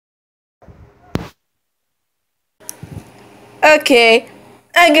Okay,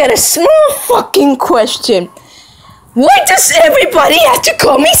 I got a small fucking question. Why does everybody have to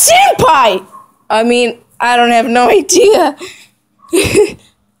call me senpai? I mean, I don't have no idea.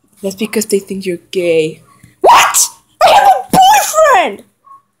 That's because they think you're gay. What? I have a boyfriend!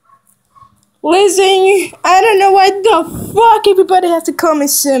 Listen, I don't know why the fuck everybody has to call me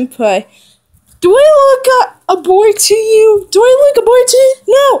senpai. Do I look a boy to you? Do I look a boy to you?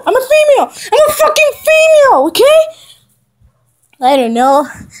 No, I'm a female. I'm a fucking female, okay? I don't know.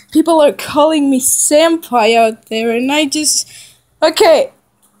 People are calling me senpai out there, and I just... Okay,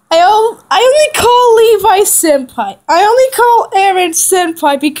 I only call Levi senpai. I only call Aaron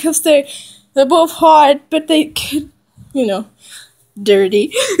senpai because they're both hard, but they could,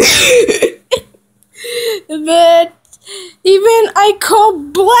 dirty. But even I call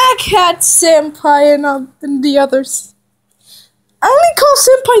Black Hat senpai and the others. I only call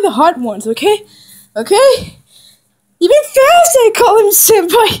senpai the hot ones, okay? Okay? Even Fast I call him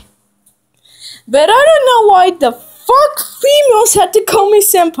senpai. But I don't know why the fuck females had to call me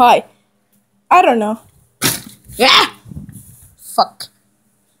senpai. I don't know. Yeah. Fuck.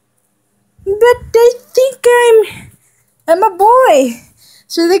 But they think I'm a boy.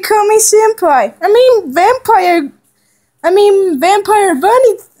 So they call me senpai. I mean Vampire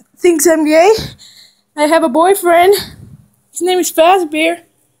Bunny thinks I'm gay. I have a boyfriend. His name is Fazbear.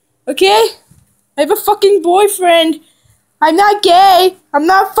 Okay? I have a fucking boyfriend. I'm not gay. I'm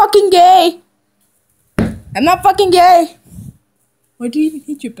not fucking gay. I'm not fucking gay. Why do you even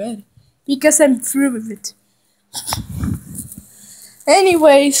hit your bed? Because I'm through with it.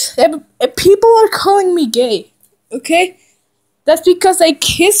 Anyways, people are calling me gay. Okay? That's because I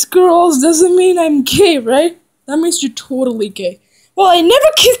kiss girls doesn't mean I'm gay, right? That means you're totally gay. Well, I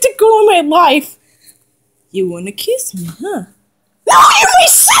never kissed a girl in my life. You wanna kiss me, huh? No, you're my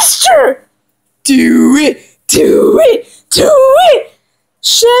sister! Do it! Do it! Do it!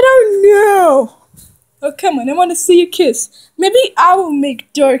 Shadow, no! Oh, come on, I wanna see you kiss. Maybe I will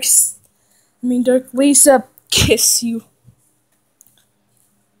make Dark Lisa kiss you.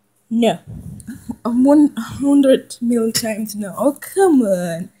 No. 100 million times no. Oh, come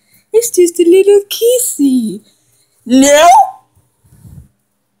on. It's just a little kissy. No?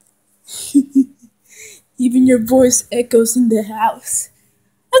 Even your voice echoes in the house.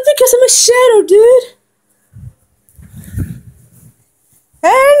 That's because I'm a shadow, dude.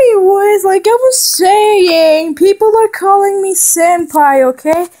 Anyways, like I was saying, people are calling me senpai,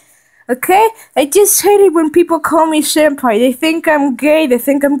 okay? Okay? I just hate it when people call me senpai. They think I'm gay, they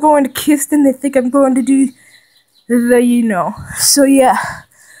think I'm going to kiss them, they think I'm going to do the, So yeah,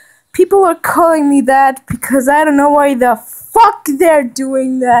 people are calling me that because I don't know why the fuck they're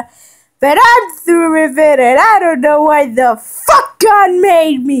doing that. But I'm through with it, and I don't know why the fuck God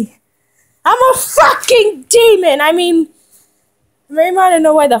made me. I'm a fucking demon. I don't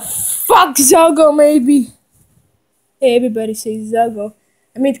know why the fuck Zago made me. Hey, everybody say Zago.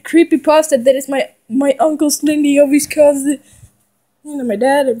 Creepypasta, that is my Uncle Slindy always calls it. My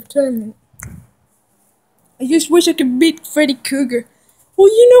dad every time. I just wish I could beat Freddy Krueger. Well,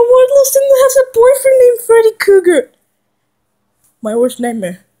 you know what? Lucinda has a boyfriend named Freddy Krueger. My worst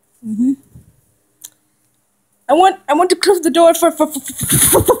nightmare. I want to close the door for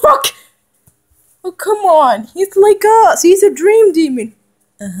fuck. Oh, come on. He's like us. He's a dream demon.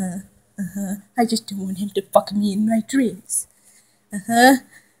 I just don't want him to fuck me in my dreams.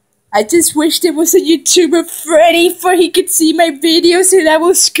 I just wish there was a YouTuber Freddy for he could see my videos and I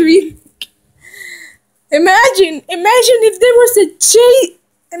will scream. Imagine if there was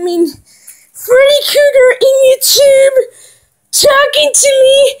Freddy Krueger in YouTube talking to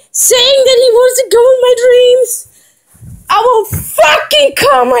me, saying that he wants to go in my dreams. I will fucking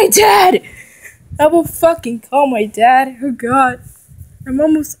call my dad. Oh god. I'm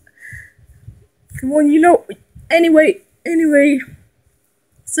almost... Come on, Anyway.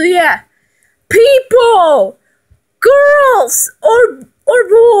 So yeah. People! Girls! Or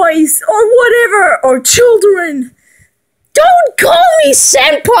boys! Or whatever! Or children! Don't call me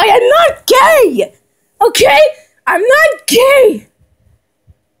senpai! I'm not gay! Okay? I'm not gay!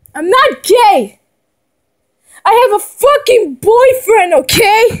 I have a fucking boyfriend,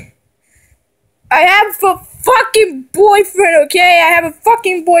 okay? I have a fucking boyfriend, okay? I have a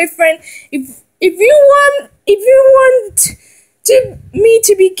fucking boyfriend. If you want me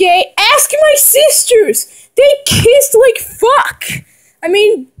to be gay, ask my sisters. They kissed like fuck.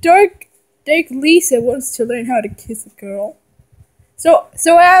 Dark Lisa wants to learn how to kiss a girl. So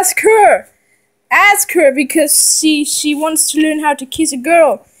ask her. Ask her because she wants to learn how to kiss a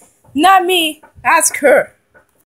girl. Not me. Ask her.